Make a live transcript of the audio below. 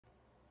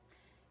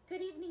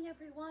Good evening,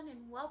 everyone,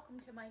 and welcome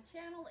to my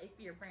channel. If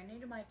you're brand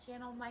new to my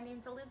channel, my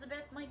name's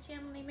Elizabeth. My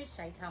channel name is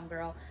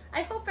ChiTownGirl.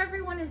 I hope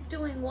everyone is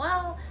doing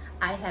well.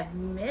 I have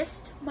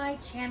missed my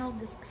channel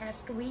this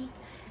past week.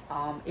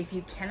 If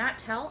you cannot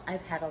tell,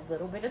 I've had a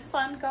little bit of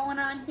sun going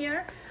on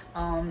here.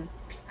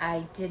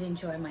 I did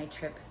enjoy my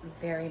trip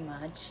very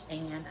much,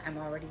 and I'm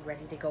already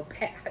ready to go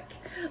back.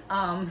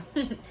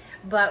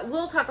 But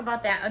we'll talk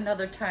about that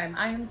another time.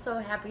 I am so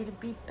happy to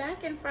be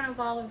back in front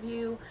of all of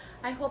you.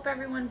 I hope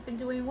everyone's been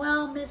doing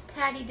well. Miss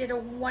Patty did a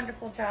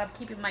wonderful job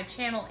keeping my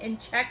channel in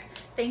check.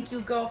 Thank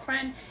you,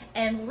 girlfriend.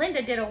 And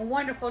Linda did a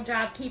wonderful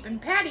job keeping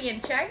Patty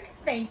in check.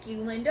 Thank you,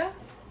 Linda.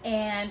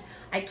 And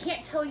I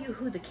can't tell you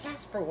who the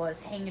Casper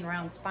was hanging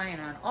around spying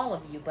on all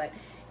of you, but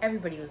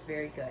everybody was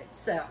very good.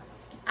 So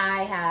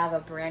I have a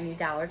brand new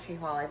Dollar Tree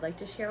haul I'd like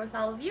to share with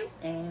all of you,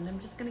 and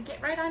I'm just gonna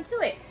get right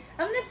onto it.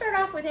 I'm gonna start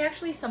off with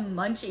actually some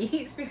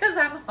munchies because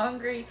I'm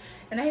hungry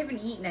and I haven't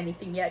eaten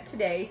anything yet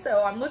today.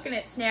 So I'm looking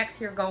at snacks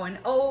here going,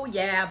 oh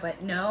yeah,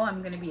 but no,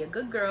 I'm gonna be a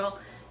good girl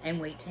and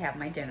wait to have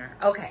my dinner.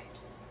 Okay,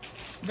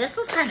 this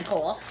was kind of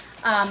cool.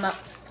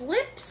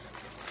 Flips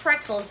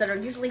pretzels that are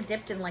usually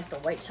dipped in like the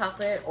white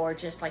chocolate or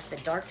just like the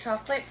dark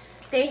chocolate.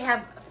 They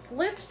have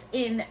flips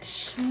in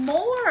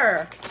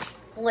s'more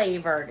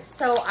flavored.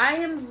 So I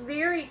am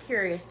very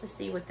curious to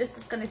see what this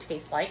is going to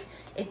taste like.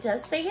 It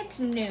does say it's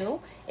new.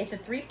 It's a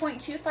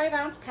 3.25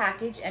 ounce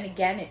package, and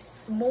again,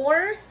 it's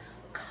s'mores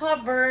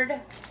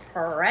covered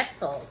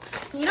pretzels.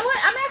 You know what?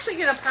 I'm actually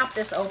going to pop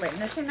this open.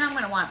 This time I'm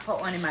going to want to put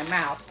one in my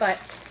mouth, but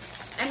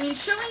I mean,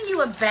 showing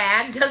you a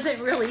bag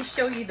doesn't really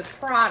show you the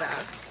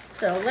product.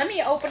 So let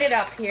me open it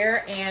up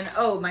here, and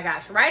oh my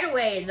gosh, right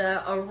away,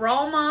 the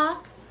aroma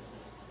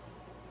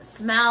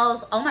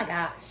smells, oh my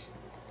gosh.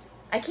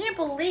 I can't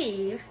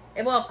believe,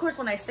 well, of course,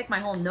 when I stick my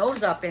whole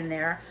nose up in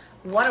there,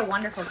 what a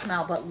wonderful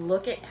smell, but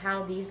look at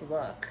how these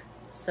look.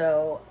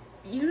 So,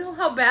 you know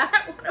how bad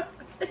I want to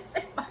put this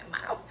in my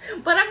mouth,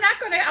 but I'm not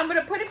going to, I'm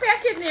going to put it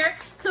back in there.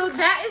 So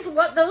that is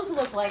what those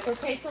look like,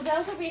 okay? So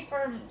those will be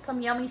for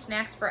some yummy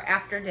snacks for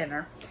after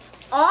dinner.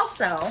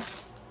 Also,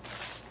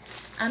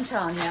 I'm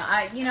telling you,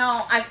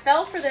 I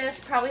fell for this,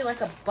 probably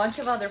like a bunch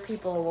of other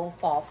people will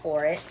fall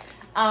for it.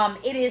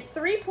 It is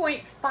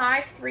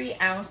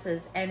 3.53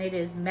 ounces, and it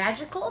is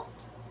magical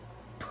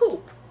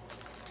poop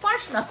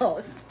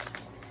marshmallows.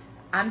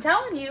 I'm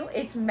telling you,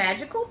 it's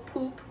magical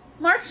poop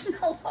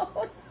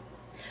marshmallows.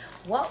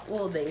 What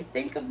will they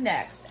think of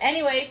next?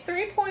 Anyways,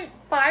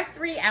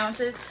 3.53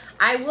 ounces.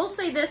 I will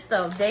say this,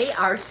 though. They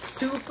are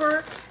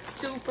super,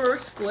 super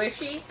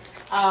squishy.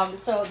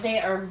 So they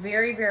are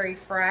very, very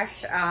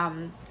fresh.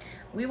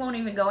 We won't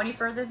even go any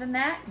further than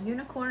that.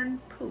 Unicorn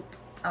poop.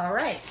 All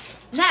right.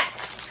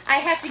 Next, I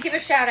have to give a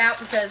shout out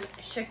because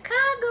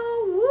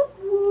Chicago, whoop,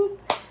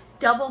 whoop,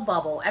 Double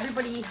Bubble.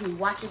 Everybody who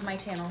watches my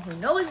channel, who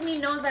knows me,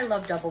 knows I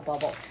love Double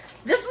Bubble.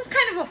 This was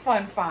kind of a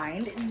fun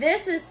find.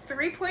 This is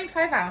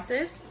 3.5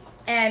 ounces,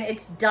 and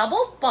it's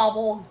Double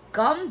Bubble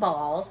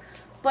gumballs,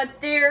 but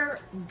they're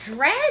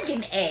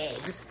dragon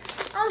eggs.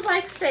 I was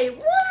like, say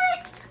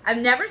what? I've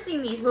never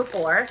seen these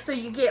before. So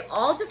you get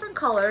all different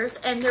colors,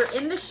 and they're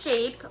in the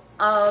shape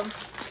of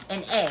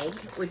an egg,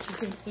 which you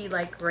can see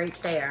like right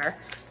there.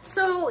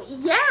 So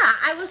yeah,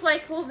 I was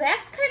like, well,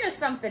 that's kind of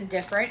something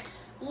different.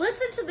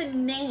 Listen to the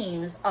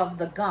names of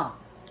the gum.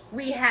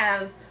 We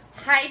have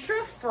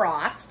Hydra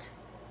Frost,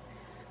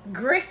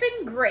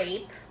 Griffin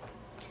Grape,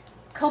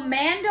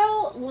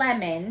 Commando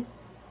Lemon,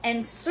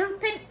 and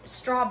Serpent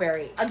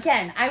Strawberry.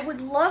 Again, I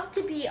would love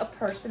to be a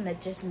person that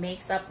just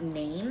makes up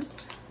names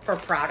for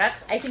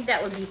products. I think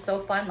that would be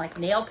so fun, like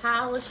nail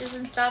polishes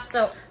and stuff.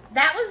 So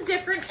that was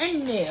different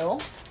and new.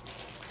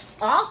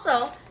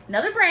 Also,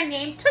 another brand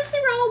name, Tootsie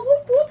Roll,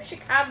 whoop whoop,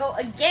 Chicago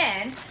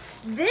again.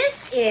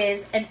 This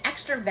is an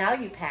extra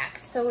value pack.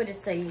 So it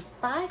is a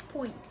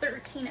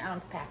 5.13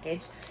 ounce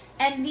package.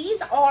 And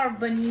these are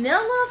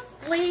vanilla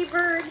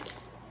flavored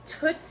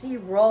Tootsie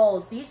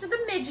Rolls. These are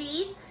the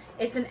midgies.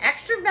 It's an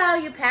extra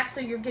value pack,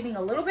 so you're getting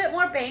a little bit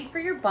more bang for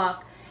your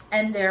buck.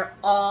 And they're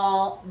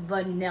all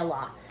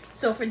vanilla.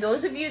 So for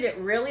those of you that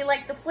really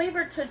like the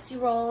flavored Tootsie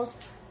Rolls,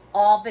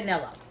 all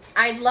vanilla.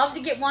 I'd love to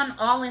get one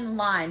all in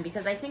lime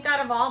because I think out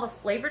of all the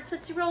flavored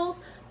Tootsie Rolls,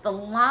 the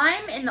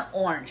lime and the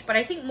orange, but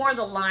I think more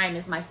the lime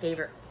is my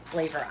favorite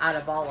flavor out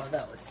of all of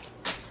those.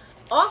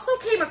 Also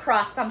came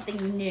across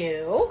something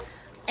new,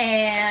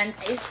 and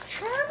is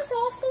Charms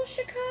also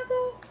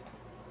Chicago?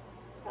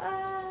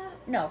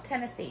 No,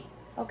 Tennessee.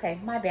 Okay,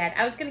 my bad.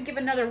 I was going to give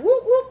another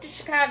whoop whoop to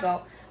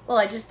Chicago. Well,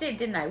 I just did,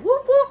 didn't I?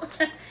 Whoop whoop.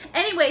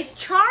 Anyways,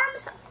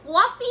 Charms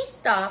Fluffy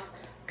Stuff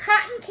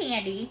Cotton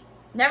Candy.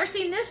 Never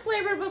seen this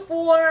flavor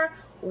before.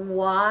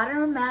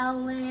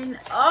 Watermelon.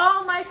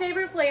 Oh, my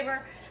favorite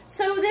flavor.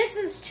 So this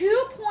is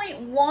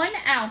 2.1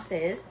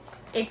 ounces.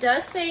 It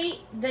does say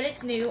that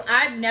it's new.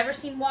 I've never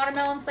seen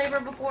watermelon flavor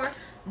before.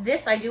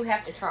 This I do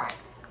have to try.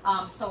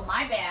 So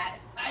my bad.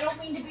 I don't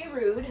mean to be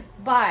rude,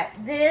 but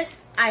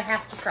this I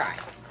have to try.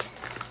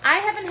 I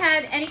haven't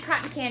had any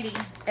cotton candy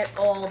at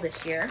all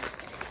this year.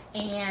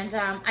 And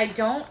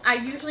I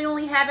usually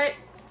only have it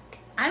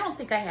I don't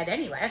think I had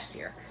any last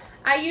year.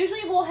 I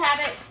usually will have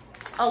it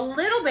a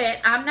little bit.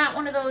 I'm not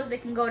one of those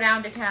that can go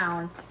down to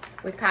town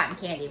with cotton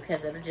candy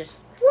because it'll just,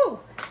 whoo,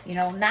 you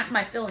know, knock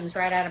my fillings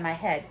right out of my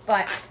head.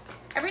 But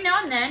every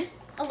now and then,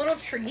 a little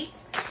treat.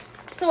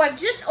 So I've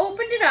just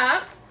opened it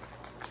up.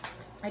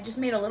 I just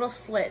made a little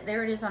slit.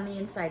 There it is on the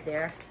inside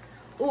there.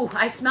 Ooh,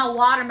 I smell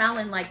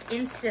watermelon like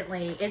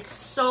instantly. It's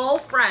so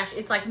fresh.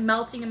 It's like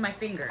melting in my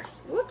fingers.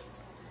 Whoops.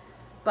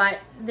 But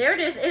there it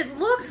is. It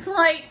looks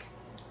like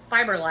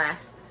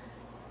fiberglass.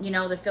 You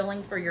know, the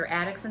filling for your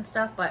attics and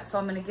stuff. But so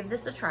I'm going to give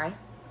this a try.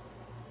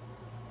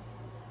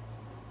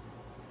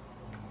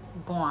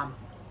 Gone.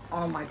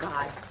 Oh my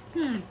God.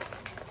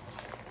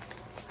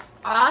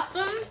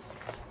 Awesome.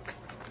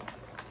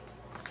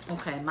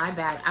 Okay, my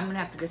bad. I'm going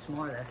to have to get some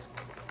more of this.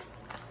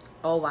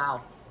 Oh,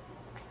 wow.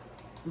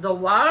 The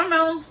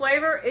watermelon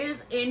flavor is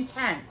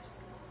intense.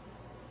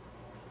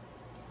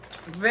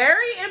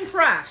 Very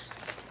impressed.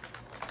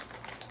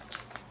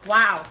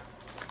 Wow.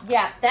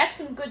 Yeah, that's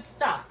some good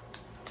stuff.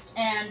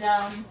 And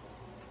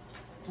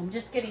I'm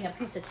just getting a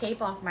piece of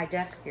tape off my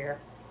desk here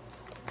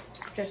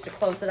just to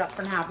close it up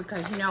for now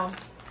because, you know,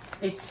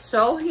 it's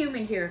so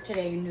humid here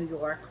today in New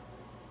York.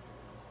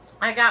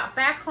 I got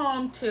back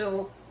home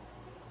to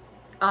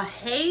a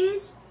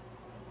haze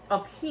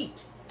of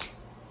heat.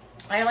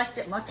 I liked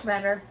it much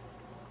better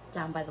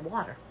down by the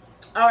water.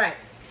 All right,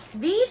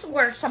 these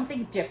were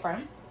something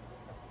different.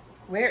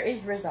 Where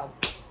is Rizzo?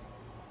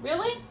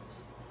 Really?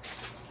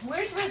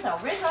 Where's Rizzo?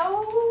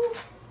 Rizzo?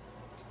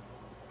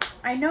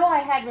 I know I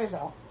had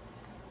Rizzo.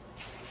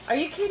 Are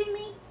you kidding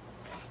me?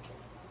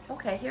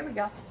 Okay, here we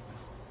go.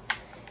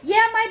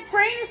 Yeah, my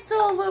brain is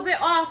still a little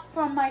bit off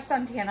from my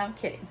suntan. I'm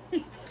kidding.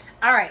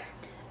 All right,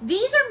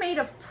 these are made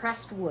of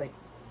pressed wood.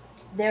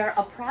 They're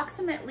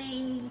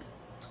approximately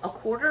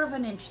 1/4 of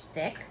an inch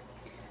thick.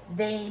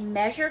 They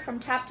measure from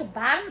top to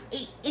bottom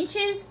 8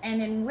 inches,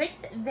 and in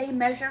width they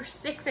measure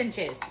 6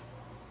 inches.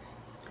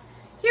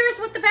 Here's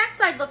what the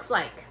backside looks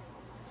like.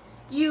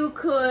 You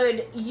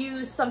could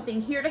use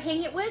something here to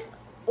hang it with,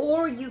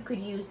 or you could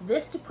use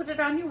this to put it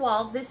on your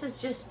wall. This is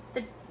just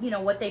the, you know,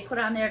 what they put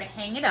on there to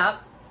hang it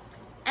up,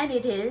 and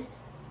it is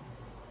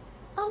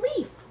a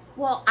leaf.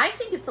 Well, I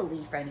think it's a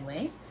leaf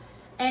anyways.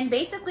 And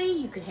basically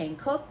you could hang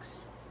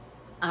cooks,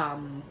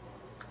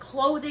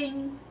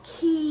 clothing,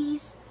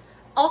 keys,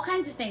 all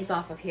kinds of things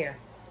off of here.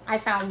 I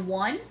found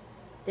one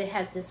that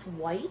has this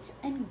white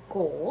and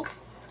gold,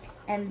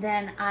 and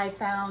then I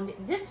found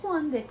this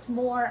one that's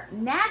more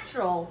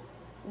natural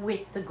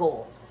with the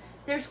gold.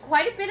 There's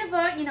quite a bit of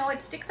a, you know,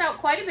 it sticks out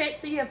quite a bit,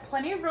 so you have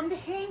plenty of room to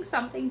hang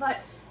something, but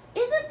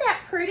isn't that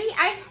pretty?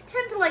 I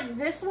tend to like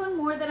this one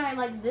more than I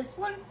like this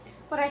one,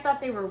 but I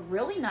thought they were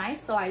really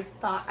nice, so I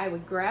thought I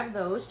would grab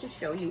those to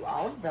show you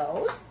all of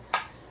those.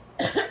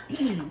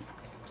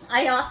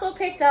 I also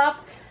picked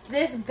up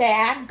this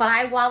bag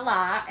by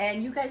Voila,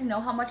 and you guys know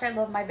how much I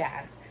love my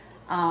bags,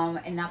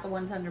 and not the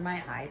ones under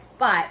my eyes,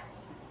 but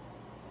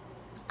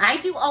I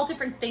do all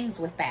different things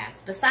with bags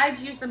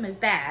besides use them as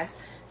bags.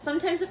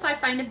 Sometimes if I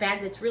find a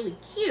bag that's really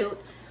cute,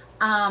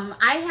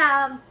 I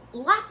have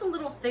lots of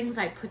little things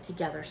I put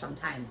together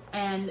sometimes.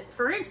 And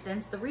for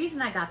instance, the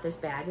reason I got this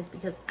bag is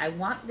because I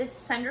want this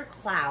center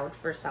cloud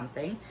for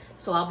something,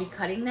 so I'll be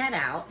cutting that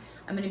out.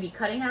 I'm going to be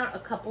cutting out a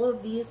couple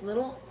of these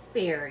little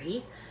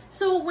fairies.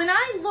 So when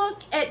I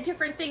look at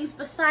different things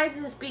besides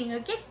this being a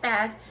gift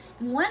bag,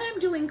 when I'm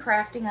doing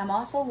crafting, I'm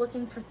also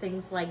looking for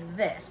things like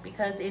this,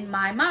 because in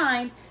my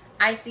mind,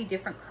 I see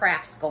different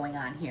crafts going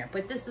on here.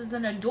 But this is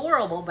an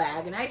adorable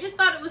bag, and I just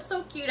thought it was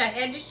so cute, I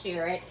had to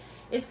share it.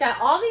 It's got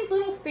all these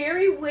little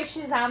fairy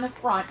wishes on the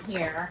front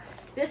here.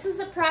 This is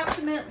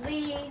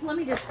approximately, let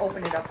me just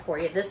open it up for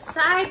you. The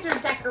sides are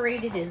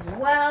decorated as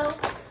well.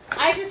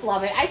 I just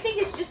love it. I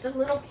think it's just a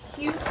little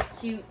cute,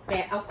 cute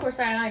bag. Of course,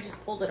 I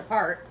just pulled it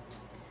apart.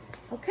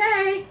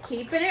 Okay,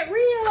 keeping it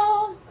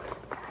real.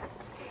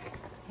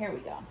 Here we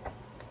go.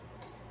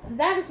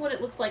 That is what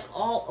it looks like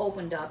all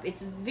opened up.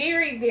 It's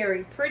very,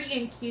 very pretty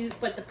and cute,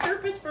 but the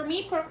purpose for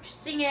me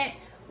purchasing it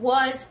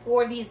was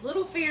for these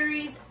little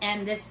fairies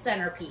and this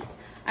centerpiece.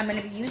 I'm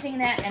going to be using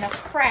that in a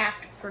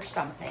craft for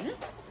something.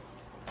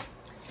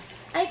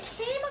 I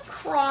came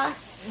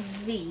across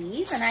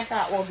these and I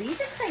thought, well, these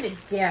are kind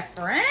of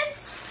different.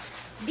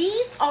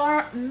 These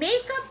are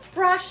makeup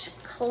brush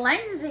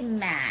cleansing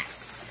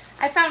mats.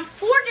 I found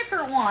 4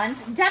 different ones,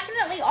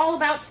 definitely all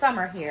about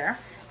summer here.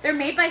 They're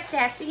made by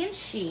Sassy and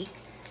Chic.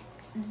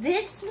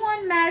 This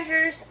one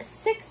measures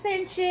 6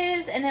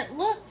 inches, and it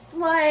looks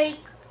like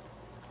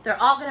they're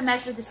all going to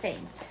measure the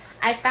same.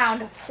 I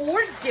found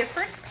 4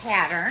 different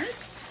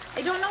patterns.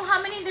 I don't know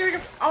how many there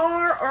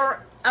are,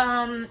 or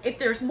if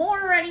there's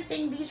more or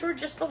anything. These were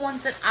just the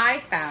ones that I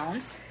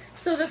found.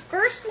 So the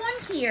first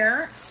one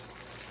here,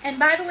 and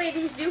by the way,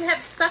 these do have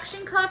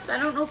suction cups. I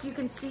don't know if you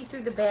can see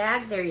through the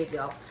bag. There you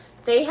go.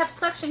 They have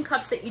suction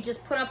cups that you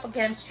just put up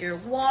against your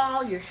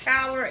wall, your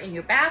shower, in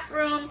your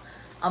bathroom,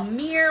 a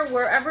mirror,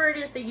 wherever it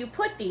is that you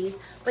put these.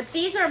 But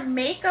these are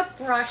makeup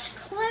brush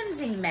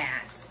cleansing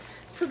mats.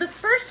 So the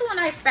first one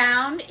I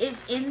found is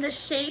in the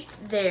shape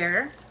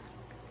there.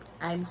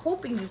 I'm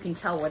hoping you can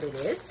tell what it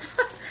is.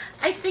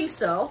 I think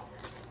so.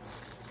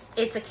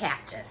 It's a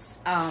cactus.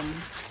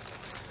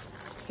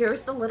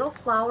 Here's the little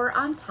flower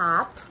on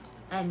top,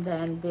 and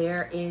then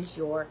there is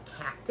your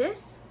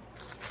cactus.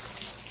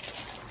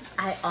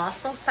 I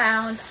also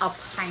found a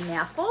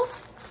pineapple,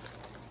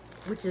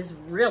 which is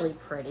really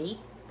pretty.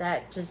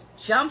 That just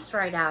jumps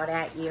right out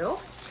at you.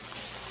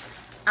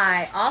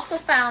 I also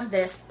found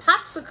this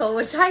popsicle,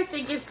 which I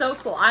think is so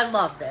cool. I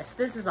love this.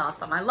 This is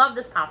awesome. I love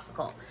this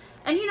popsicle.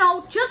 And you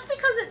know, just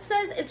because it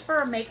says it's for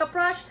a makeup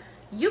brush,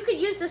 you could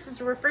use this as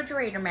a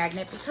refrigerator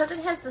magnet. Because it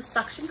has the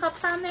suction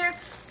cups on there,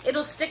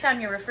 it'll stick on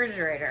your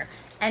refrigerator.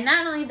 And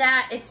not only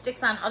that, it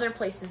sticks on other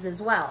places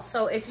as well.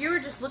 So if you were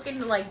just looking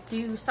to like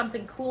do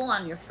something cool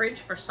on your fridge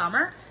for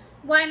summer,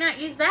 why not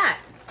use that?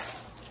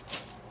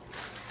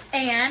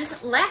 And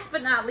last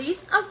but not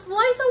least, a slice of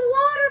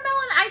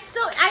watermelon.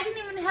 I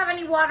didn't even have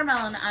any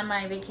watermelon on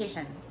my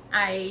vacation.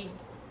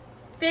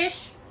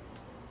 Fish,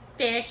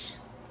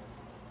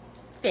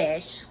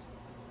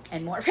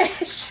 and more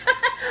fish.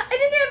 I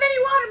didn't have any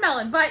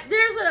watermelon, but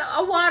there's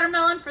a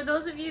watermelon for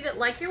those of you that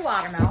like your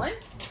watermelon.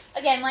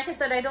 Again, like I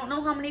said, I don't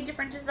know how many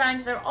different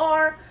designs there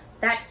are.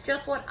 That's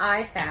just what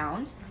I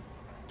found.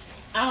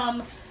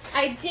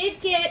 I did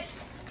get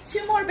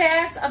 2 more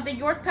bags of the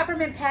York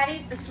peppermint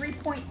patties, the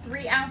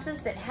 3.3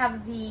 ounces that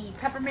have the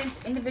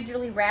peppermints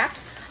individually wrapped.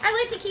 I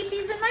like to keep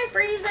these in my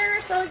freezer,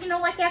 so, you know,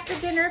 like after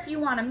dinner, if you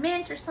want a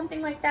mint or something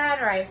like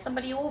that, or I have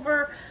somebody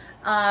over,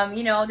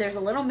 you know, there's a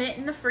little mint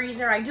in the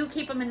freezer. I do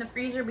keep them in the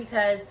freezer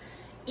because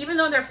even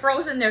though they're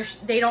frozen,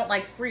 they don't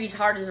like freeze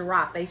hard as a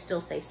rock. They still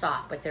stay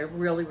soft, but they're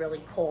really,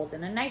 really cold.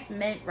 And a nice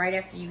mint right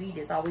after you eat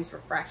is always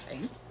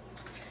refreshing.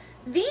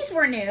 These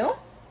were new.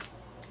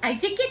 I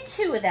did get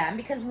 2 of them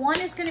because one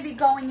is going to be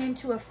going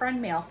into a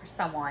friend mail for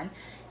someone.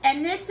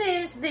 And this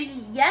is the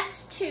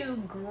Yes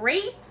To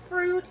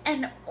Grapefruit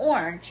and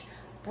Orange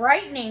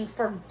Brightening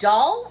for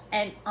Dull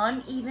and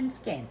Uneven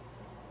Skin.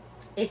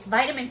 It's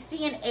vitamin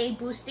C and A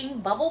boosting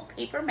bubble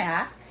paper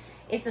mask.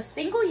 It's a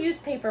single-use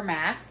paper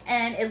mask,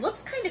 and it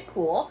looks kind of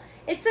cool.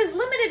 It says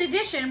limited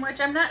edition, which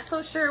I'm not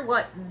so sure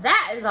what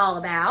that is all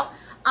about.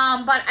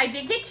 But I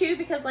did get 2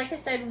 because, like I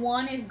said,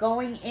 one is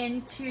going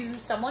into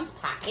someone's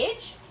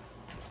package.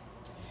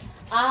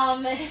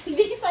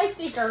 These I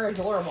think are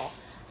adorable.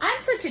 I'm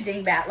such a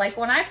dingbat. Like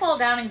when I fall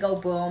down and go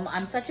boom,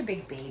 I'm such a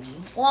big baby.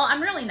 Well,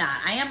 I'm really not.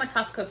 I am a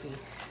tough cookie.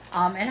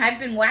 And I've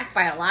been whacked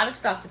by a lot of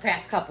stuff the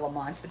past couple of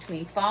months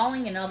between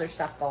falling and other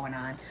stuff going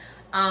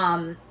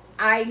on.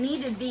 I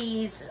needed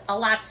these a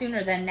lot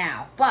sooner than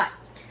now. But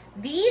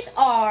these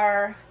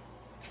are,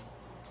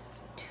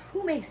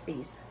 who makes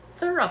these?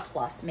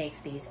 TheraPlus makes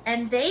these.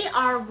 And they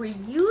are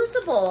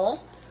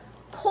reusable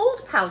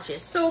cold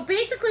pouches. So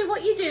basically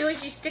what you do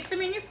is you stick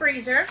them in your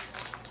freezer,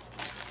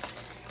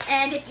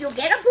 and if you'll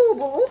get a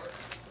boo-boo,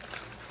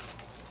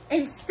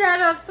 instead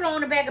of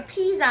throwing a bag of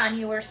peas on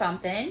you or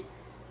something,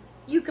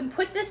 you can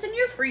put this in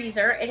your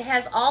freezer. It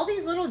has all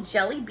these little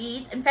jelly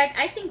beads. In fact,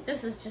 I think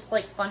this is just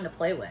like fun to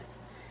play with.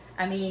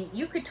 I mean,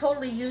 you could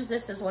totally use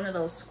this as one of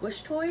those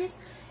squish toys.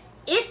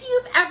 If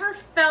you've ever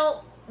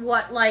felt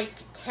what like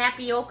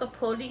tapioca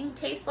pudding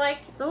tastes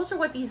like, those are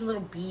what these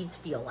little beads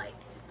feel like.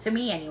 To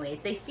me,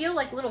 anyways. They feel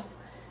like little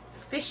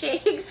fish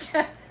eggs.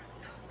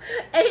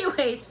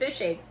 Anyways,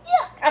 fish eggs.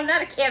 Yuck, I'm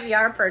not a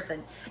caviar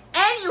person.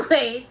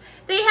 Anyways,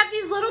 they have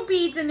these little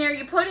beads in there.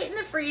 You put it in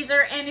the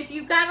freezer, and if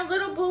you've got a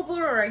little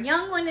boo-boo or a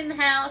young one in the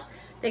house,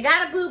 they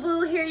got a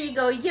boo-boo, here you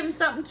go. You give them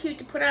something cute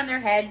to put on their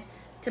head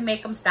to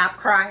make them stop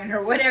crying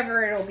or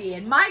whatever it'll be.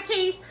 In my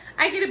case,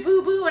 I get a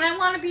boo-boo, and I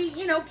want to be,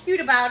 you know,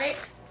 cute about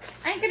it.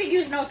 I ain't going to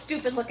use no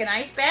stupid-looking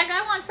ice bag.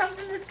 I want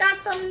something that's got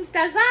some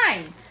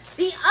design.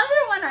 The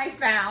other one I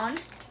found,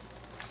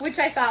 which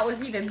I thought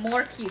was even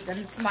more cute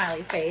than the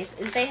smiley face,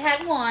 is they had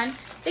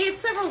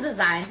several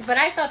designs, but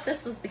I thought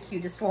this was the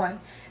cutest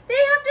one. They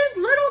have this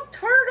little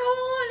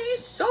turtle, and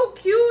he's so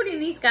cute,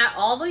 and he's got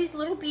all these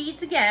little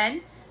beads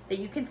again that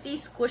you can see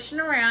squishing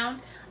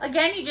around.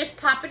 Again, you just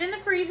pop it in the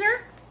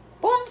freezer,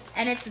 boom,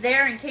 and it's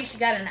there in case you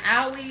got an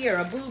owie or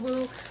a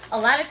boo-boo. A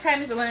lot of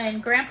times when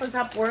Grandpa's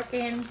up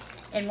working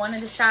in one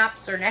of the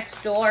shops or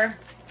next door,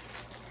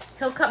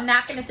 he'll come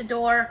knocking at the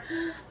door.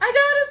 I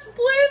got a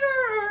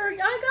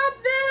splinter, I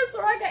got this,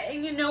 or I got,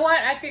 and you know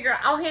what? I figure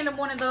I'll hand him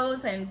one of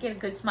those and get a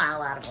good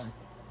smile out of him.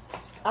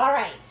 All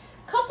right,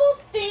 couple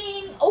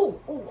things.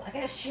 Oh, I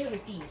gotta share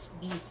with these.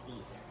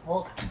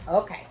 Hold on.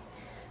 Okay,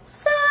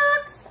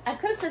 socks. I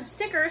could have said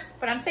stickers,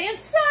 but I'm saying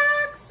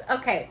socks.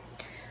 Okay.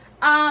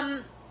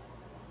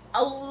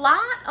 A lot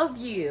of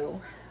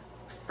you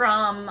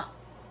from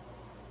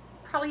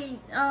probably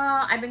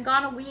I've been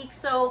gone a week,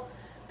 so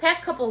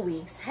past couple of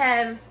weeks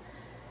have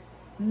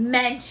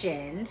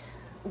mentioned,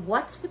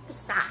 what's with the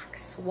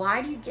socks?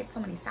 Why do you get so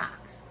many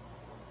socks?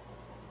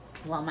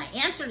 Well, my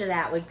answer to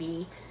that would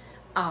be,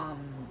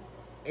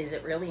 is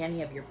it really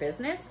any of your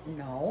business?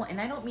 No, and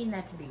I don't mean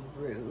that to be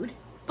rude,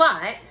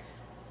 but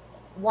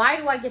why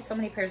do I get so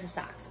many pairs of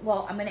socks?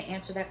 Well, I'm going to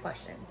answer that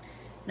question.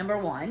 Number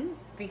one,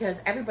 because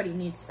everybody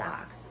needs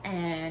socks,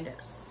 and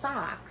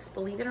socks,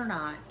 believe it or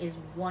not, is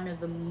one of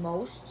the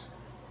most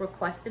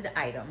requested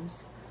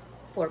items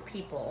for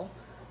people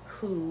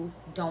who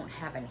don't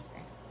have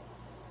anything.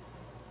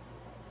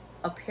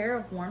 A pair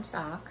of warm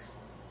socks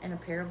and a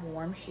pair of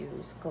warm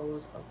shoes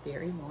goes a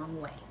very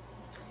long way.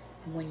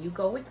 And when you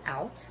go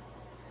without,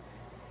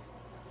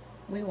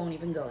 we won't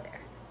even go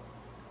there.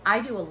 I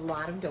do a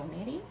lot of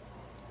donating.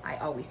 I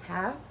always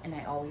have, and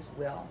I always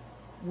will.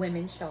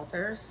 Women's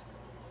shelters,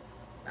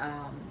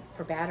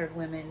 for battered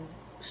women,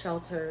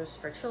 shelters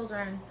for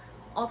children,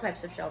 all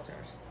types of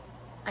shelters.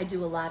 I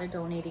do a lot of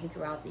donating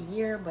throughout the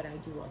year, but I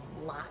do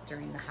a lot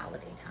during the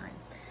holiday time.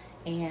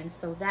 And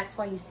so that's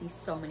why you see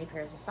so many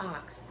pairs of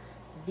socks.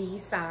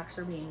 These socks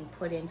are being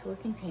put into a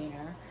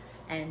container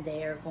and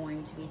they are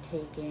going to be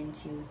taken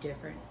to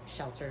different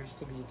shelters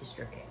to be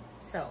distributed.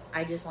 So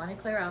I just want to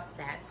clear up,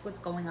 that's what's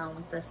going on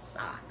with the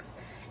socks.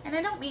 And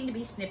I don't mean to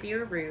be snippy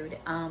or rude,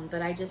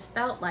 but I just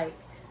felt like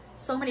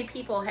so many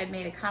people had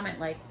made a comment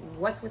like,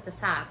 what's with the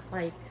socks?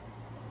 Like,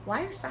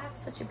 why are socks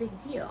such a big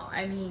deal?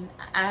 I mean,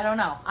 I don't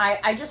know.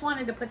 I just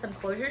wanted to put some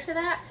closure to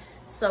that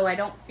so I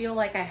don't feel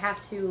like I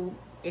have to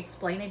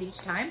explain it each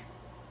time.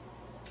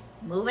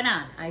 Moving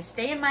on. I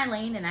stay in my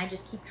lane and I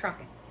just keep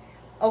trucking.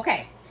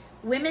 Okay.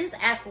 Women's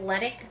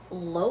athletic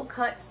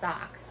low-cut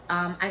socks.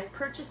 I've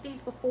purchased these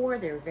before.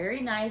 They're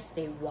very nice.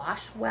 They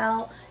wash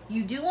well.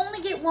 You do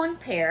only get one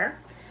pair.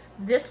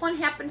 This one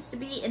happens to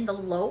be in the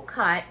low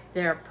cut.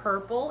 They're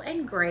purple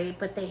and gray,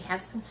 but they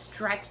have some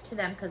stretch to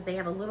them because they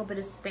have a little bit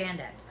of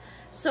spandex.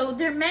 So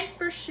they're meant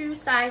for shoe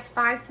size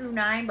 5 through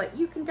 9, but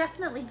you can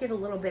definitely get a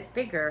little bit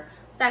bigger.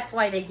 That's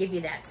why they give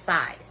you that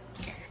size.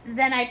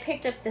 Then I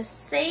picked up the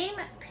same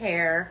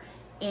pair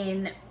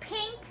in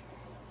pink,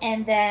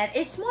 and then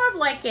it's more of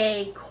like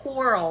a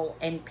coral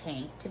and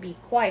pink, to be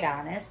quite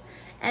honest.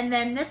 And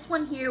then this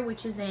one here,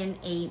 which is in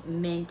a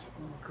mint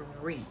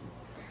green.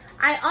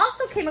 I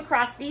also came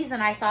across these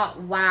and I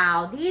thought,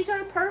 wow, these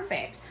are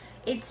perfect.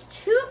 It's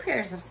 2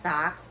 pairs of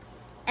socks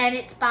and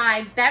it's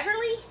by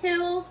Beverly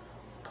Hills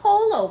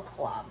Polo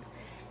Club.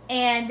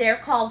 And they're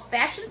called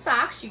fashion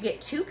socks. You get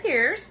 2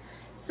 pairs.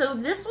 So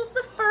this was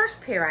the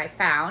first pair I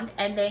found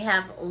and they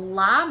have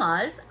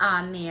llamas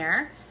on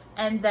there.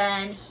 And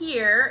then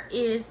here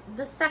is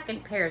the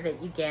second pair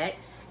that you get.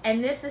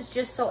 And this is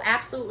just so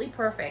absolutely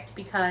perfect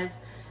because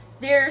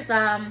there's,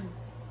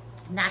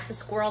 not to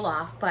squirrel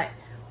off, but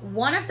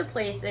one of the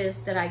places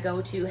that I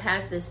go to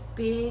has this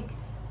big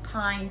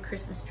pine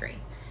Christmas tree.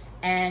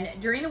 And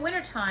during the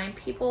winter time,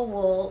 people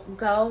will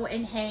go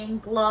and hang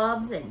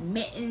gloves and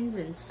mittens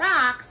and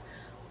socks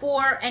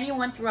for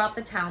anyone throughout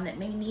the town that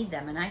may need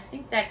them. And I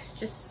think that's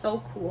just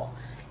so cool.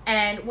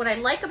 And what I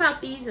like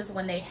about these is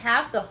when they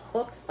have the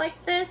hooks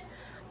like this,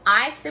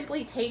 I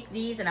simply take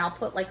these and I'll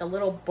put like a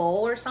little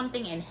bowl or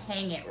something and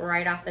hang it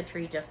right off the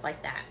tree just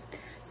like that.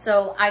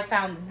 So I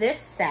found this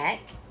set.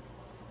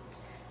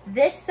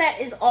 This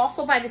set is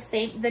also by the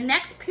same, the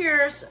next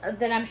pairs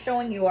that I'm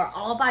showing you are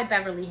all by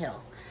Beverly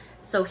Hills.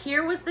 So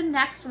here was the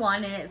next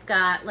one and it's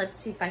got, let's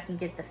see if I can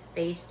get the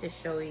face to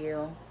show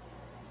you.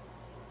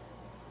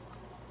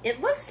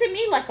 It looks to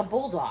me like a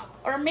bulldog,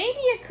 or maybe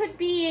it could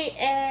be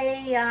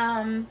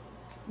a,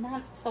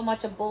 not so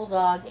much a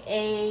bulldog,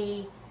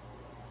 a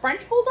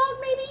French bulldog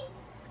maybe?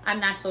 I'm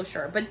not so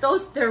sure, but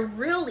they're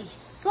really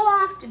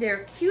soft,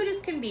 they're cute as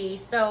can be.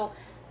 So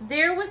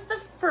there was the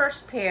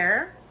first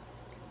pair.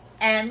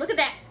 And look at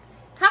that.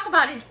 Talk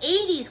about an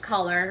 80s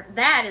color.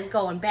 That is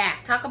going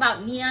back. Talk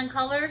about neon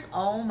colors.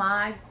 Oh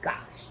my gosh.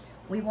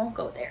 We won't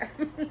go there.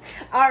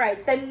 All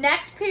right. The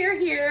next pair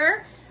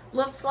here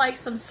looks like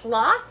some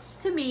sloths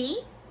to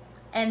me.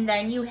 And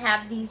then you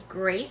have these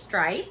gray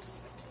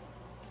stripes.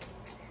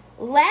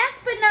 Last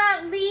but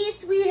not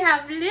least, we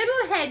have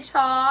little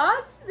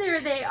hedgehogs.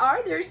 There they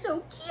are. They're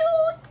so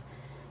cute.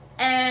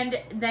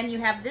 And then you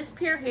have this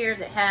pair here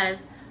that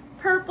has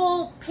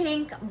purple,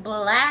 pink,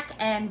 black,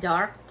 and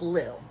dark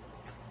blue.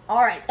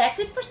 All right, that's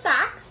it for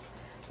socks.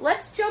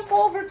 Let's jump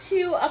over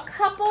to a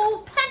couple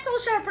pencil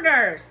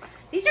sharpeners.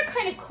 These are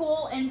kind of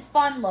cool and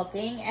fun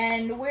looking.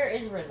 And where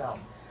is Rizzo?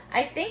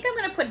 I think I'm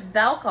gonna put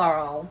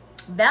Velcro.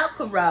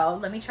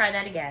 Let me try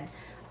that again.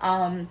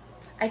 I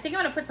think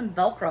I'm gonna put some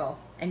Velcro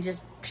and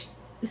just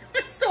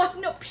so I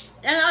know,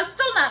 and I'll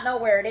still not know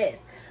where it is.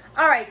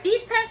 All right,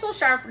 these pencil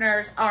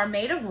sharpeners are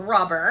made of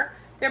rubber.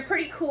 They're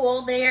pretty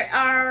cool. They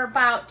are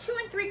about 2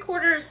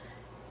 3/4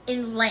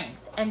 in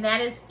length, and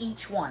that is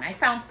each one. I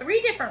found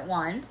 3 different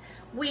ones.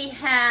 We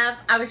have,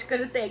 I was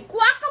going to say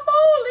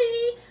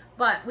guacamole,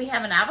 but we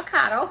have an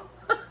avocado,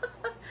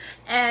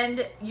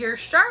 and your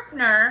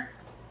sharpener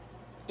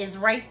is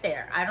right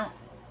there.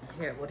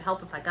 Here, it would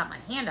help if I got my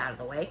hand out of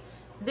the way.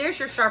 There's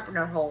your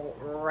sharpener hole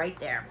right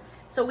there.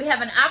 So we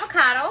have an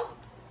avocado.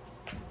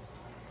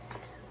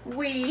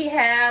 We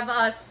have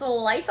a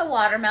slice of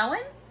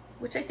watermelon,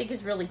 which I think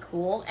is really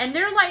cool. And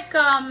they're like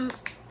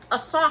a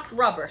soft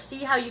rubber.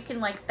 See how you can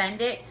like bend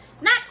it?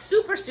 Not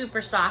super,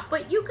 super soft,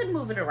 but you can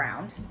move it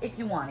around if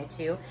you wanted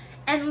to.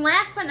 And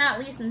last but not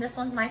least, and this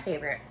one's my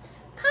favorite,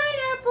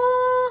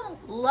 pineapple.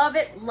 Love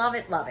it, love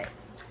it, love it.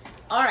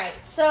 All right,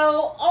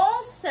 so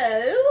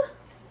also,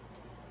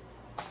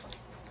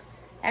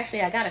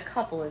 Actually, I got a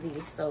couple of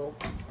these, so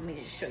let me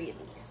just show you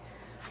these.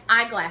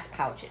 Eyeglass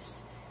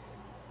pouches.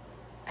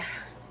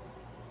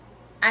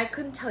 I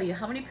couldn't tell you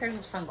how many pairs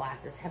of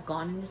sunglasses have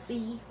gone in the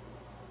sea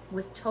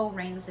with toe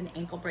rings and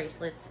ankle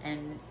bracelets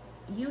and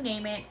you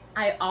name it.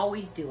 I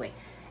always do it.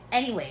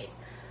 Anyways,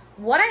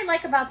 what I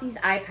like about these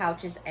eye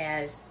pouches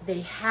is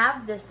they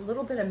have this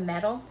little bit of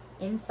metal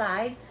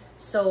inside,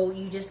 so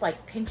you just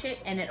like pinch it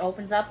and it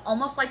opens up,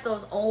 almost like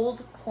those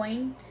old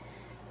coin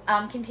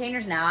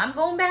containers. Now I'm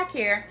going back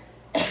here.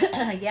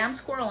 Yeah, I'm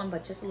squirreling,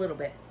 but just a little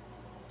bit.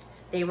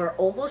 They were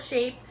oval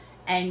shape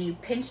and you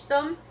pinched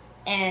them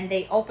and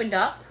they opened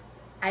up.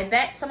 I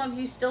bet some of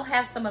you still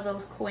have some of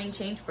those coin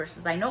change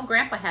purses. I know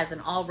Grandpa has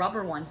an all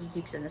rubber one he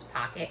keeps in his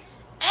pocket.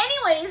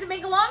 Anyways, to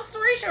make a long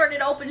story short,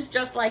 it opens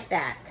just like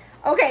that.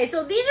 Okay,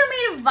 so these are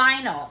made of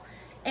vinyl.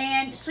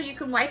 And so you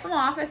can wipe them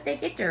off if they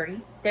get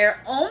dirty.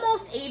 They're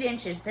almost 8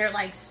 inches. They're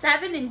like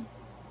 7 and,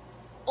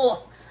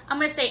 oh, I'm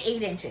going to say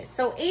 8 inches.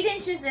 So 8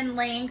 inches in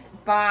length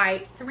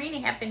by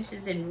 3.5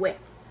 inches in width.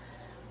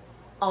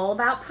 All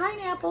about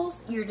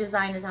pineapples. Your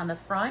design is on the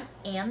front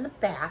and the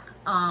back.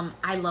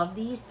 I love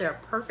these. They're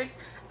perfect.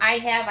 I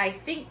have, I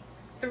think,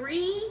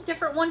 3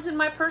 different ones in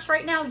my purse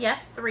right now.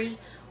 Yes, 3.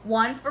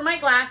 One for my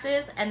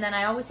glasses, and then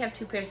I always have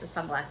 2 pairs of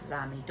sunglasses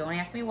on me. Don't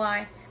ask me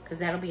why, because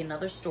that'll be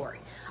another story.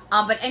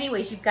 But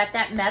anyways, you've got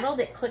that metal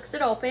that clicks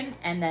it open,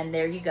 and then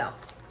there you go.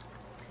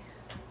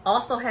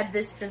 Also had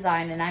this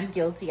design, and I'm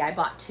guilty. I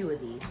bought 2 of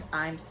these.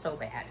 I'm so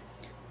bad.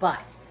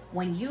 But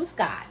when you've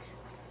got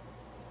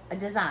a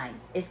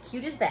design as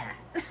cute as that,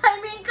 I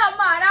mean, come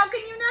on, how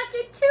can you not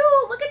get 2?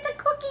 Look at the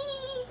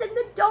cookies and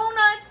the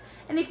donuts.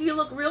 And if you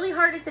look really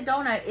hard at the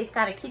donut, it's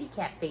got a kitty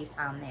cat face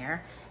on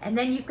there. And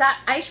then you've got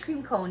ice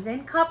cream cones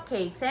and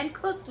cupcakes and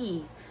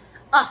cookies.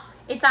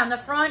 It's on the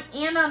front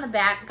and on the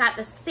back. Got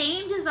the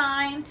same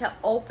design to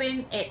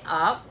open it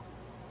up.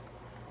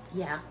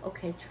 Yeah,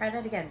 okay, try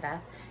that again,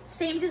 Beth.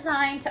 Same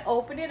design to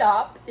open it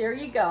up. There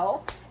you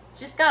go. It's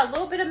just got a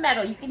little bit of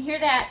metal. You can hear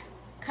that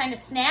kind of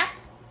snap.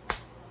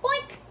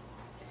 Boink.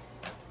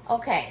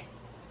 Okay.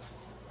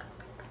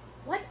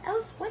 What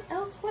else? What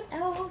else? What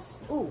else?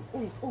 Ooh,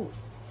 ooh, ooh.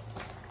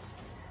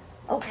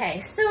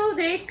 Okay, so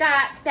they've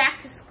got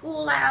back to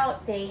school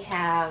out. They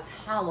have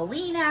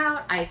Halloween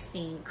out. I've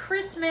seen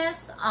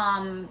Christmas.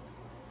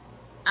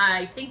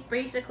 I think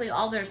basically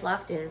all there's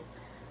left is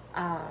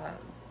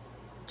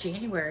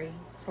January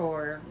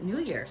for New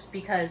Year's,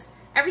 because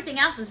everything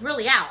else is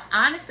really out.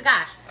 Honest to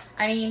gosh.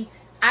 I mean,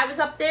 I was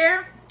up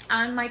there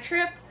on my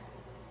trip,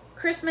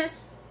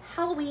 Christmas,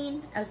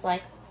 Halloween. I was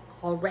like,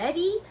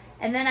 already?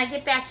 And then I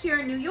get back here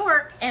in New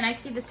York and I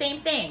see the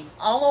same thing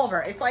all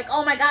over. It's like,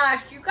 oh my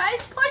gosh, you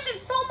guys push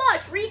it so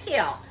much,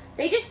 retail.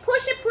 They just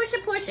push it, push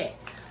it, push it.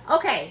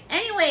 Okay,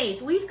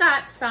 anyways, we've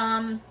got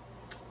some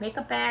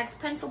makeup bags,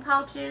 pencil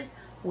pouches,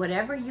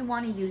 whatever you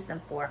want to use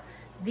them for.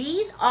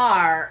 These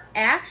are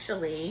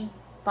actually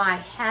by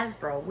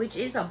Hasbro, which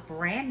is a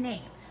brand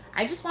name.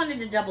 I just wanted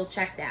to double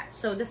check that.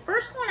 So the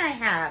first one I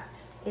have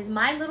is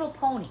My Little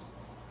Pony.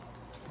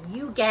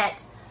 You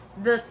get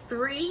the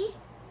 3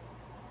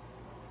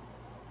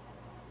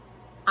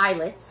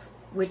 eyelets,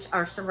 which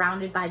are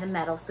surrounded by the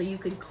metal, so you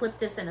could clip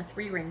this in a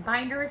 3-ring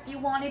binder if you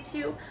wanted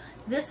to.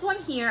 This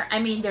one here, I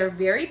mean, they're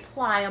very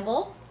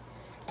pliable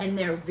and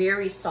they're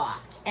very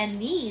soft,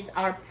 and these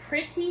are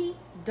pretty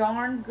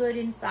darn good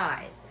in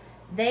size.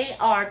 They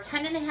are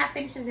 10.5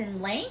 inches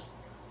in length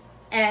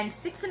and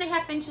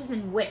 6.5 inches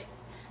in width.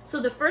 So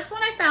the first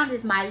one I found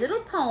is My Little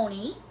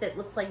Pony that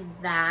looks like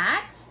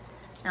that.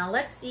 Now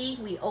let's see,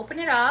 we open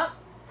it up.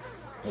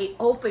 They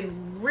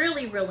open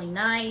really, really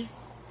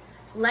nice.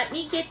 Let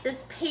me get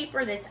this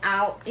paper that's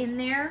out in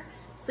there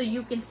so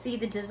you can see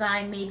the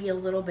design maybe a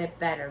little bit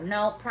better.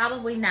 No,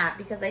 probably not,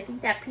 because I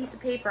think that piece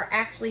of paper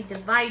actually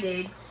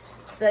divided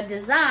the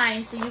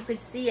design so you could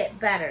see it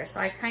better. So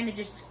I kind of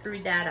just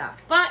screwed that up.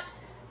 But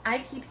I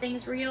keep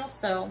things real,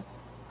 so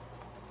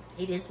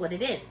it is what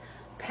it is.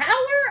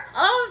 Power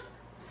of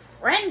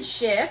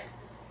friendship.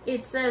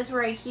 It says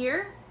right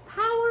here,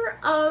 power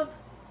of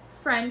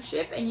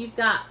friendship. And you've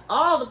got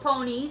all the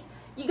ponies.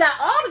 You got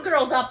all the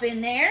girls up in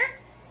there.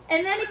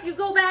 And then if you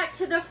go back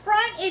to the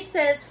front, it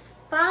says,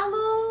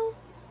 follow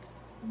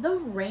the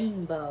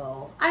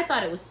rainbow. I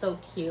thought it was so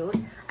cute.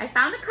 I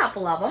found a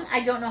couple of them.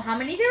 I don't know how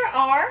many there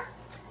are.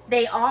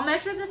 They all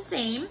measure the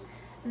same.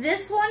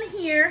 This one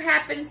here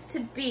happens to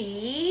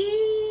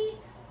be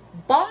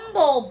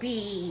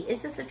Bumblebee.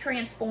 Is this a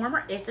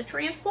transformer? It's a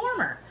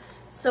transformer.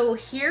 So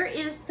here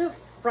is the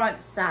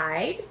front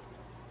side.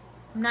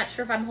 I'm not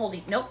sure if I'm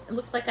holding, nope, it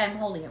looks like I'm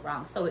holding it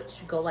wrong. So it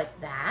should go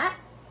like that.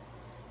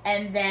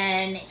 And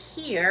then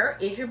here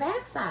is your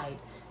back side.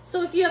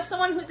 So if you have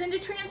someone who's into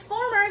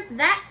Transformers,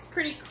 that's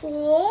pretty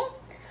cool.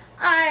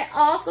 I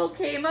also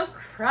came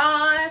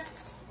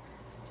across,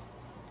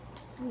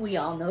 we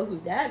all know who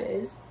that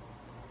is.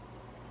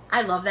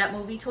 I love that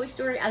movie, Toy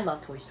Story. I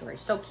love Toy Story,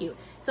 so cute.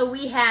 So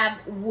we have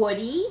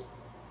Woody.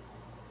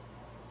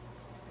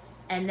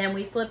 And then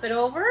we flip it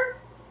over,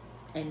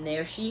 and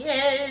there she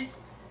is.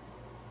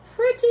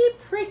 pretty,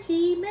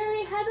 pretty.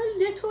 Mary had a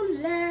little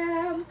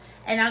lamb.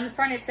 And on the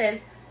front it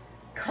says,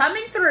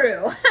 coming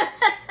through.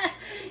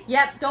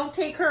 Yep, don't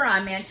take her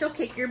on, man. She'll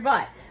kick your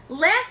butt.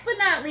 Last but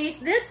not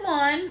least, this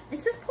one,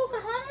 is this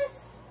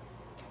Pocahontas?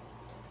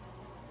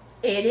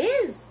 It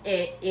is.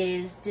 It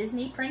is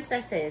Disney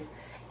princesses.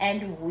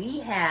 And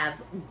we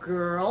have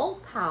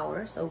girl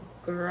power. So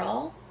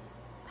girl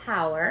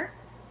power.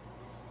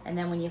 And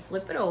then when you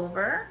flip it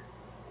over,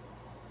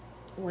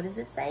 what does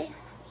it say?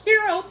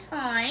 Hero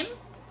time.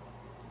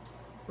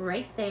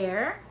 Right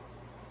there.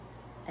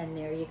 And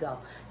there you go.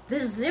 The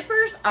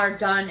zippers are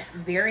done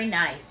very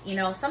nice. You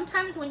know,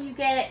 sometimes when you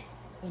get,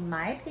 in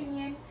my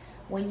opinion,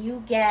 when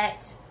you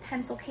get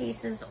pencil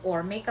cases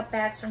or makeup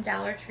bags from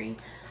Dollar Tree,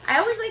 I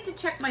always like to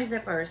check my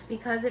zippers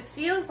because it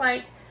feels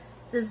like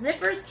the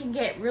zippers can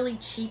get really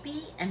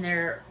cheapy and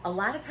a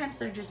lot of times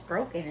they're just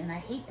broken, and I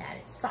hate that.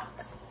 It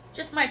sucks.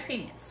 Just my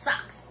opinion. It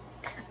sucks.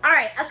 All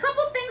right, a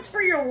couple things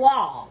for your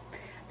wall.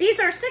 These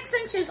are 6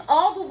 inches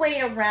all the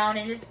way around,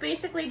 and it's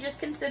basically just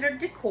considered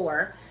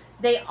decor.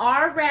 They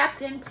are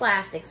wrapped in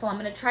plastic, so I'm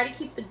going to try to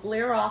keep the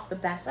glare off the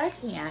best I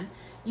can.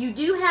 You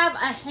do have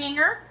a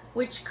hanger,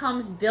 which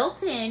comes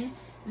built in.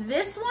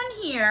 This one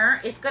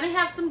here, it's going to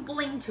have some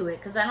bling to it,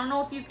 because I don't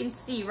know if you can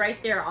see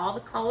right there all the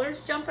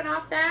colors jumping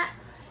off that.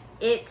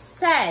 It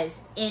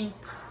says,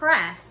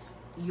 impress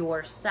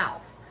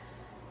yourself.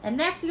 And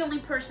that's the only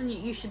person that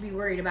you should be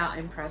worried about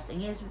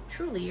impressing is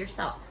truly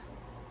yourself.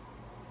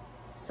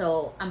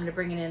 So I'm going to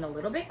bring it in a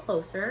little bit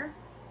closer.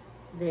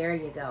 There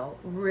you go.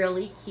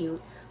 Really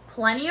cute.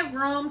 Plenty of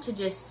room to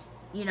just,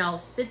 you know,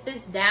 sit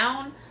this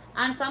down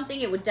on something.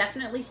 It would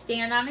definitely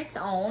stand on its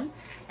own.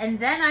 And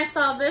then I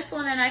saw this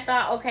one and I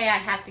thought, okay, I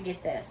have to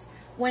get this.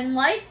 When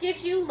life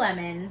gives you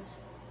lemons,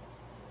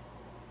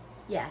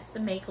 yes, to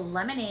make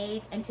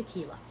lemonade and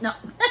tequila. No,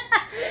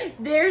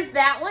 there's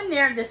that one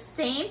there, the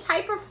same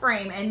type of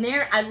frame. And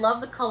there, I love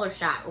the color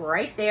shot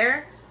right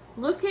there.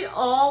 Look at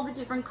all the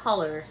different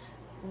colors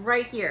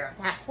right here.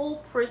 That whole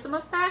prism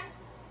effect,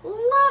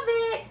 love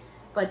it.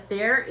 But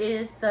there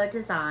is the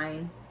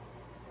design.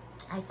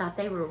 I thought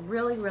they were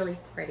really, really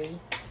pretty.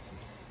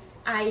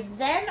 I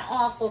then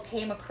also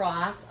came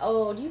across,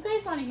 oh, do you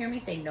guys want to hear me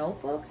say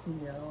notebooks?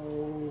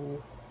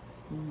 No.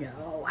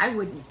 No, I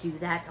wouldn't do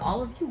that to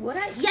all of you, would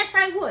I? Yes,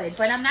 I would,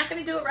 but I'm not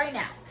going to do it right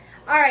now.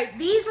 All right,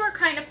 these were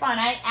kind of fun.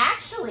 I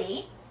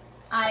actually,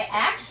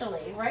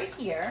 right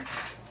here,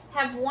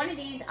 have one of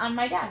these on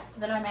my desk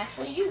that I'm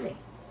actually using.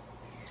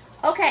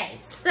 Okay,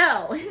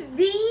 so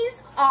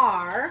these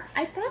are,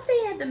 I thought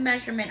they had the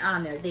measurement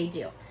on there. They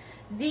do.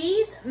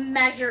 These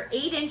measure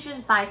 8 inches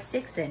by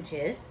 6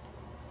 inches.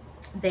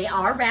 They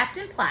are wrapped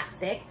in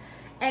plastic.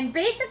 And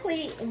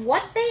basically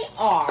what they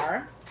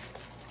are,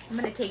 I'm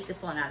going to take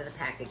this one out of the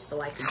package so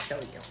I can show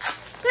you.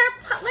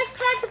 They're like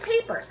pads of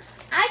paper.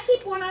 I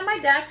keep one on my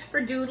desk for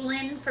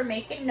doodling, for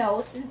making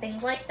notes and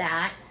things like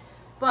that.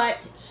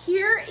 But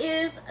here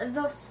is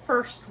the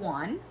first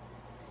one.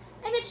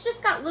 And it's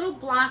just got little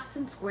blocks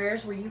and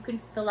squares where you can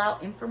fill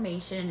out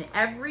information. And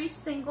every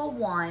single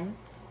one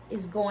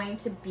is going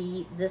to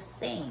be the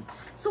same.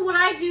 So what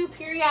I do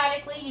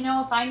periodically, you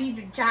know, if I need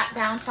to jot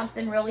down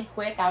something really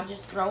quick, I'll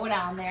just throw it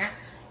on there.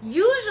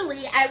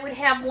 Usually I would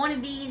have one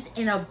of these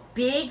in a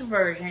big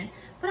version,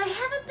 but I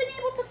haven't been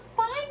able to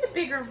find the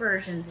bigger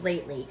versions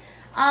lately.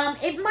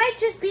 It might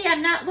just be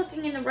I'm not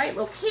looking in the right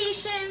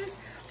locations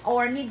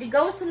or need to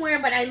go somewhere,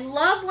 but I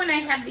love when I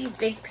have these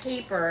big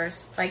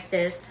papers like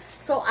this.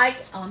 So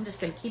I'm just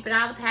going to keep it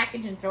out of the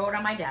package and throw it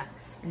on my desk.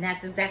 And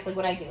that's exactly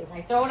what I do, is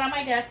I throw it on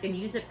my desk and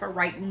use it for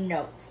writing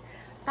notes.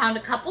 Found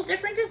a couple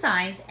different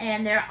designs,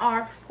 and there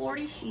are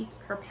 40 sheets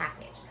per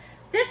package.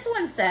 This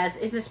one says,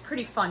 is this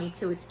pretty funny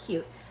too, it's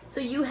cute. So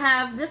you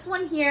have this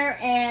one here,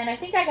 and I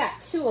think I got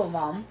 2 of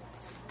them.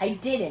 I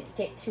didn't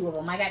get 2 of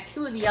them. I got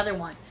 2 of the other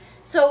one.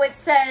 So it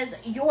says,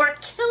 you're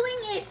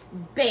killing it,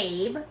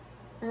 babe,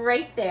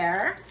 right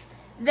there.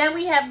 Then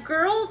we have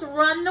girls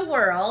run the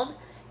world,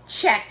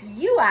 check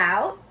you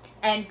out,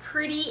 and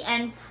pretty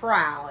and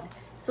proud.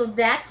 So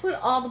that's what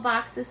all the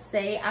boxes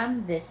say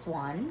on this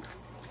one.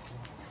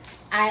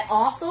 I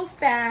also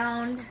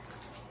found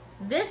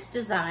this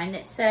design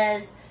that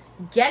says,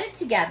 get it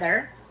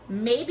together,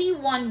 maybe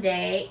one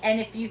day, and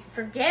if you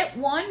forget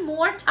one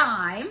more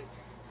time.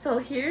 So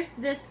here's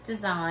this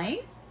design.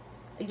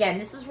 Again,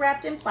 this is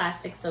wrapped in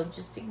plastic, so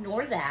just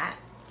ignore that.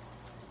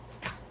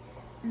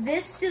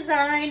 This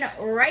design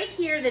right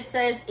here that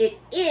says it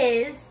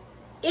it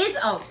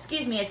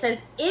says,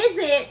 is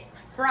it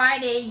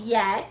Friday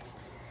yet?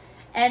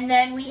 And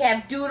then we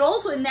have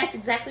doodles, and that's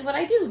exactly what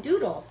I do,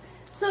 doodles.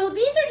 So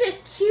these are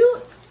just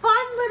cute,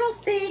 fun little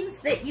things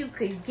that you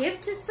could give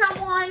to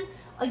someone.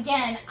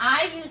 Again,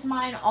 I use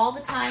mine all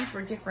the time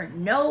for different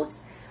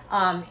notes.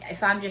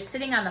 If I'm just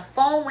sitting on the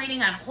phone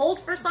waiting on hold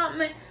for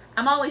something,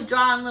 I'm always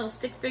drawing little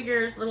stick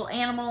figures, little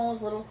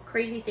animals, little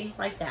crazy things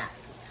like that.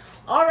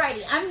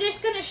 Alrighty, I'm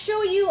just going to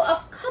show you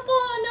a couple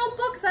of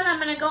notebooks, and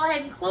I'm going to go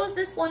ahead and close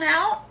this one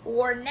out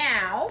for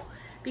now,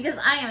 because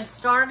I am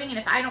starving, and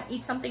if I don't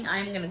eat something,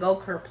 I'm going to go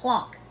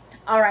kerplunk.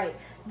 All right,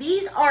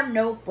 these are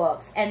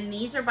notebooks, and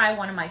these are by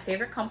one of my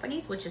favorite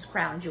companies, which is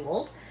Crown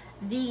Jewels.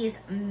 These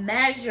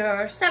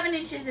measure 7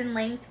 inches in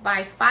length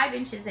by 5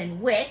 inches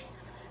in width.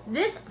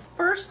 This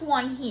first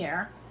one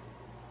here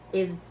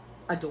is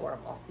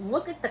adorable.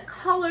 Look at the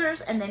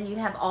colors, and then you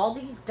have all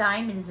these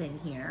diamonds in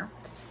here.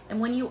 And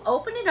when you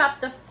open it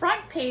up, the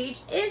front page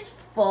is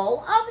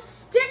full of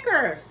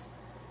stickers.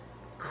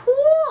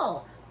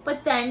 Cool.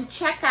 But then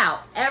check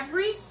out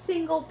every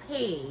single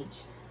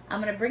page.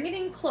 I'm going to bring it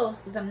in close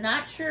because I'm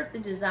not sure if the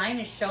design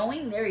is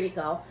showing. There you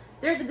go.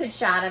 There's a good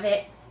shot of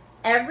it.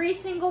 Every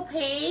single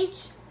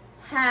page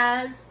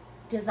has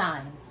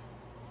designs.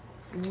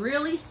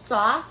 Really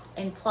soft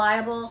and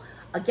pliable.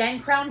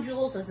 Again, Crown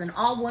Jewels is an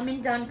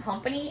all-women done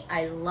company.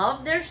 I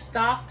love their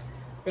stuff.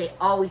 They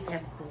always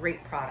have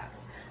great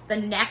products. The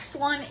next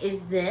one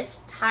is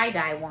this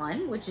tie-dye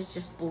one, which is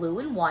just blue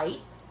and white.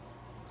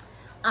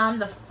 On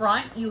the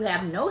front, you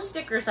have no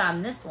stickers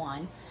on this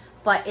one,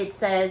 but it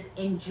says,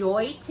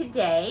 enjoy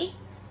today.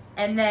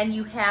 And then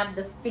you have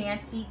the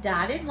fancy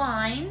dotted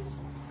lines.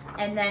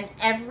 And then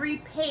every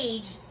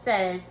page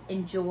says,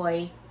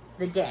 enjoy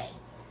the day.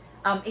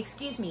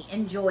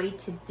 Enjoy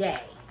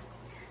today.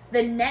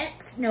 The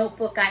next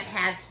notebook I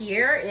have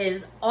here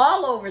is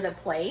all over the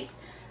place.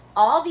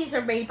 All these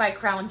are made by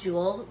Crown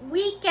Jewels.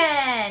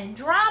 Weekend,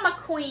 Drama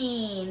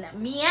Queen,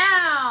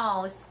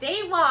 Meow,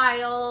 Stay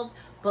Wild,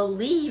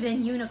 Believe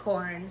in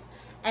Unicorns.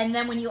 And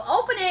then when you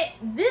open it,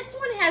 this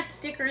one has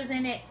stickers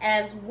in it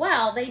as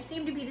well. They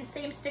seem to be the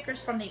same stickers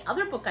from the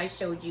other book I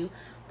showed you.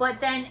 But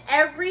then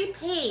every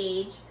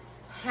page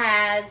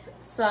has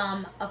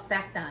some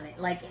effect on it.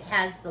 Like it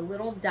has the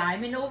little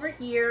diamond over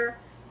here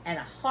and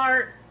a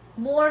heart,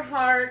 more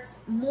hearts,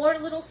 more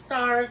little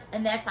stars,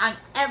 and that's on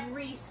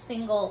every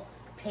single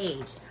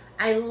page.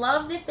 I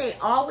love that they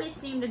always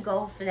seem to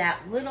go for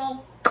that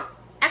little,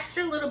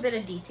 extra little bit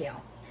of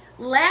detail.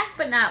 Last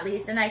but not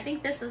least, and I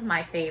think this is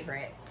my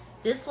favorite,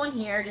 this one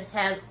here just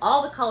has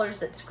all the colors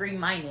that scream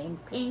my name,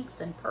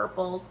 pinks and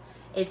purples.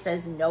 It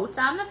says notes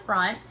on the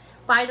front.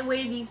 By the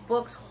way, these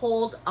books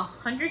hold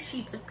 100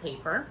 sheets of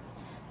paper.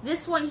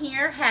 This one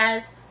here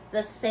has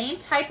the same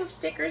type of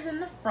stickers in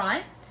the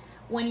front.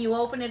 When you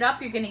open it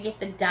up, you're going to get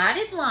the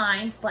dotted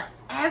lines, but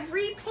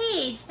every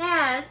page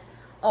has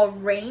a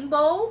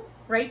rainbow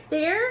right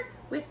there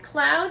with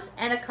clouds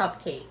and a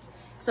cupcake.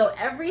 So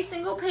every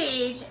single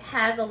page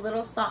has a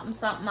little something,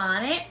 something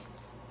on it.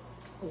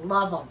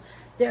 Love them.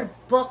 Their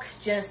books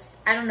just,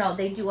 I don't know,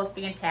 they do a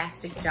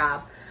fantastic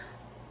job.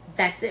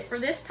 That's it for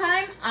this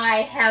time. I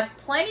have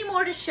plenty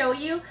more to show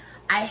you.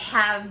 I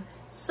have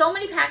so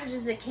many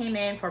packages that came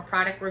in for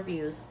product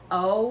reviews.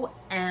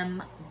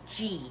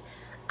 OMG.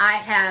 I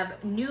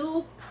have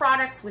new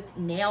products with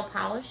nail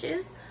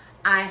polishes.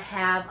 I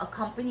have a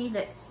company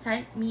that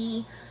sent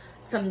me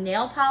some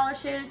nail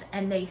polishes,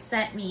 and they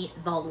sent me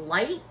the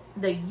light,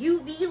 the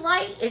UV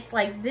light. It's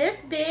like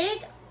this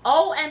big.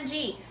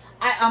 OMG.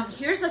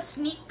 Here's a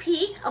sneak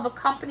peek of a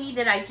company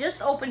that I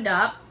just opened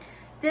up.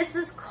 This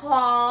is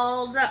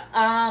called,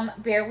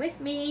 bear with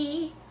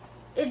me.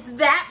 It's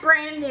that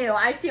brand new.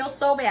 I feel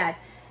so bad.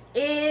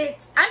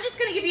 I'm just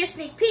going to give you a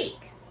sneak peek.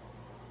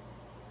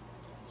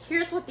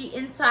 Here's what the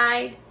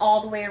inside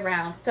all the way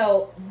around.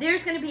 So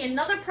there's going to be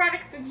another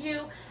product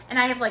review, and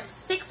I have like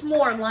 6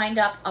 more lined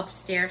up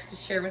upstairs to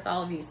share with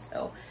all of you.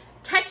 So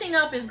catching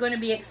up is going to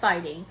be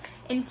exciting.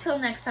 Until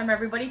next time,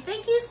 everybody,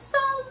 thank you so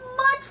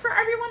much for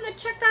everyone that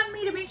checked on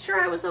me to make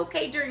sure I was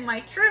okay during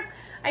my trip.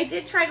 I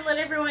did try to let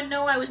everyone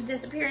know I was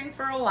disappearing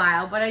for a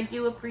while, but I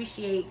do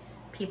appreciate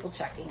people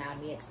checking on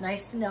me. It's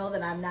nice to know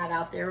that I'm not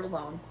out there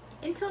alone.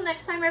 Until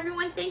next time,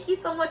 everyone, thank you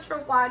so much for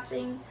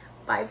watching.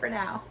 Bye for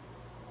now.